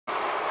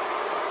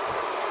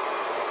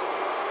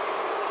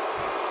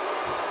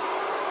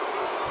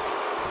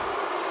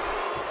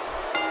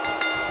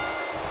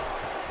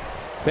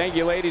Thank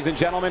you, ladies and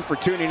gentlemen, for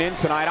tuning in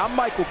tonight. I'm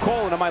Michael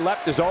Cole, and on my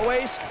left, as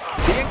always,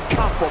 the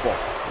incomparable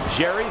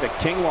Jerry the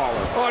King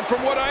Lawler. Oh, and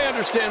from what I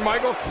understand,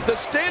 Michael, the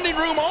standing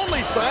room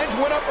only signs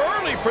went up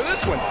early for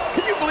this one.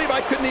 Can you believe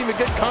I couldn't even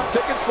get comp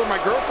tickets for my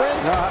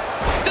girlfriends?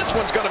 This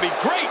one's going to be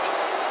great.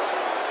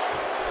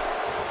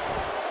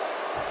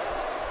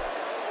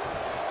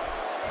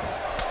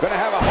 Going to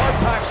have a hard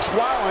time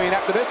swallowing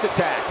after this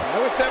attack.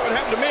 I wish that would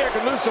happen to me. I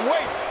could lose some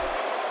weight.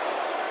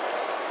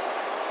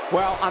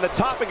 Well, on the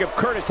topic of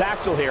Curtis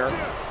Axel here,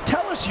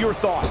 tell us your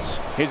thoughts.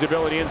 His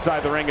ability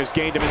inside the ring has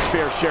gained him his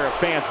fair share of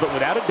fans, but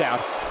without a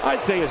doubt,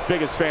 I'd say his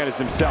biggest fan is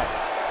himself.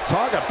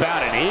 Talk about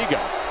an ego.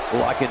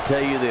 Well, I can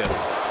tell you this.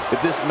 If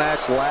this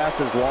match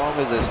lasts as long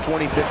as his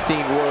 2015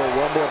 Royal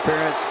Rumble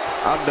appearance,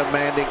 I'm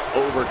demanding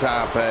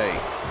overtime pay.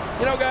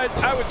 You know, guys,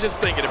 I was just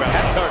thinking about it.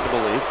 That's hard to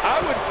believe.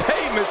 I would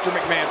pay Mr.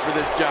 McMahon for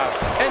this job,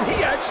 and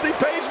he actually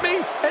pays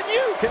me and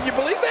you. Can you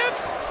believe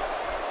that?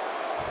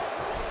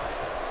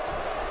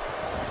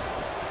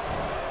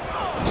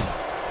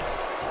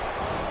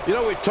 You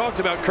know, we've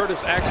talked about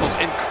Curtis Axel's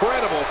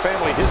incredible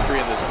family history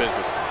in this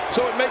business,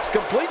 so it makes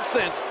complete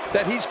sense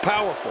that he's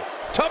powerful,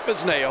 tough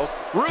as nails,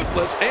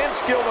 ruthless, and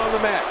skilled on the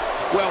mat.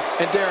 Well,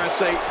 and dare I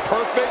say,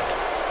 perfect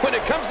when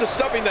it comes to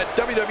stuffing that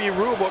WWE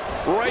rulebook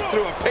right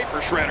through a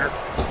paper shredder.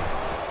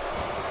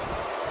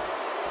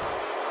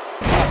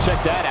 Oh,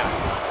 check that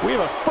out. We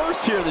have a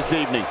first here this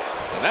evening.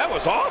 And that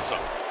was awesome.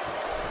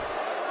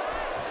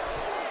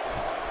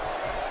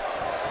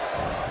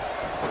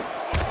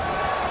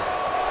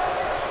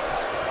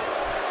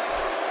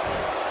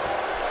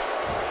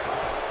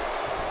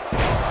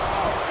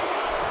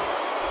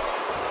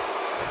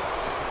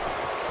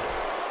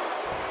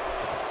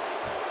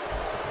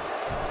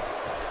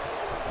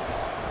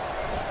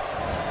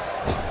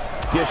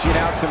 Dishing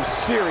out some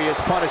serious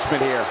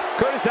punishment here.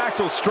 Curtis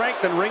Axel's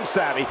strength and ring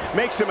savvy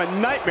makes him a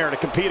nightmare to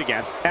compete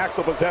against.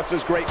 Axel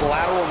possesses great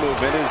lateral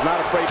movement and is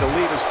not afraid to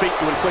leave his feet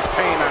to inflict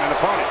pain on an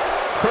opponent.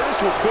 Curtis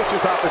will push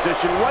his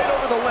opposition right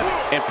over the limit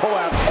and pull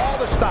out all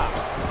the stops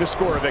to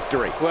score a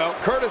victory. Well,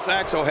 Curtis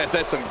Axel has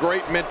had some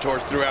great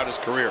mentors throughout his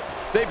career.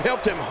 They've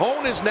helped him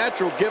hone his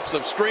natural gifts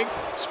of strength,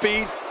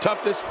 speed,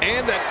 toughness,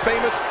 and that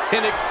famous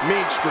Hennick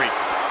mean streak.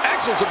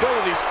 Axel's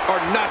abilities are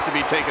not to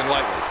be taken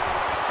lightly.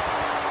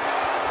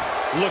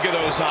 Look at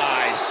those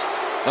eyes.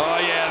 Oh,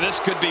 yeah, this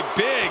could be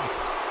big.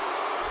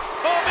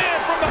 Oh, man,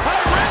 from the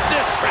high red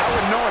district. I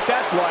wouldn't know what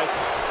that's like.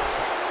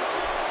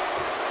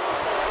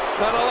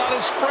 Not a lot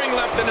of spring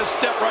left in his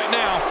step right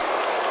now.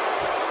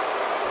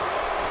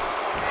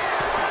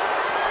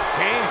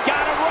 Kane's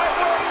got him right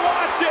where he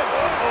wants him.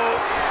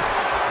 Uh-oh.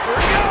 Here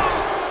he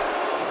goes.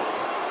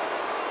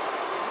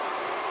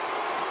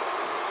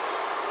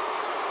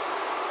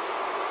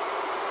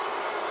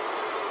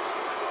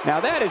 Now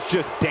that is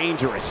just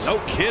dangerous. No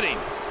kidding.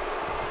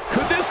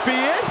 Could this be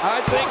it? I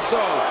think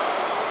so.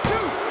 2,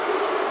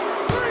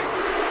 3.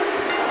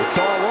 It's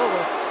all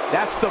over.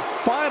 That's the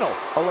final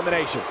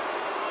elimination.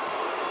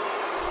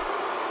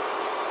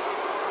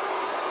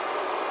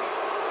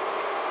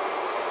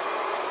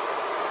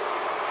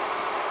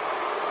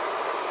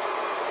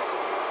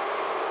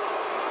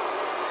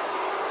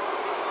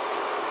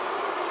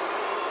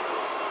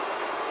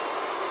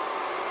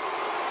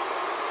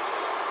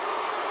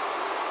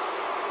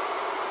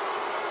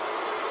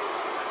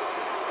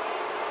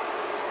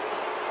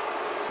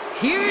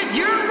 Here's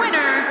your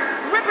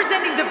winner,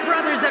 representing the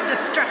Brothers of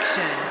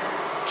Destruction,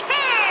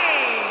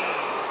 Kane!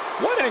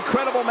 What an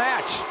incredible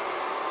match.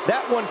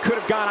 That one could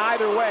have gone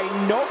either way.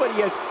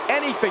 Nobody has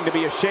anything to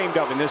be ashamed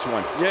of in this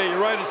one. Yeah, you're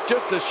right. It's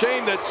just a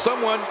shame that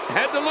someone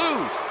had to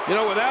lose. You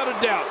know, without a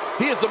doubt,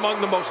 he is among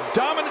the most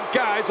dominant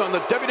guys on the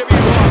WWE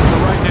roster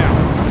right now.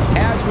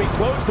 As we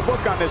close the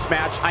book on this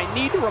match, I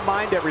need to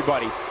remind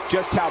everybody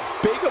just how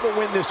big of a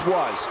win this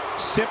was.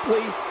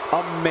 Simply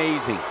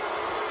amazing.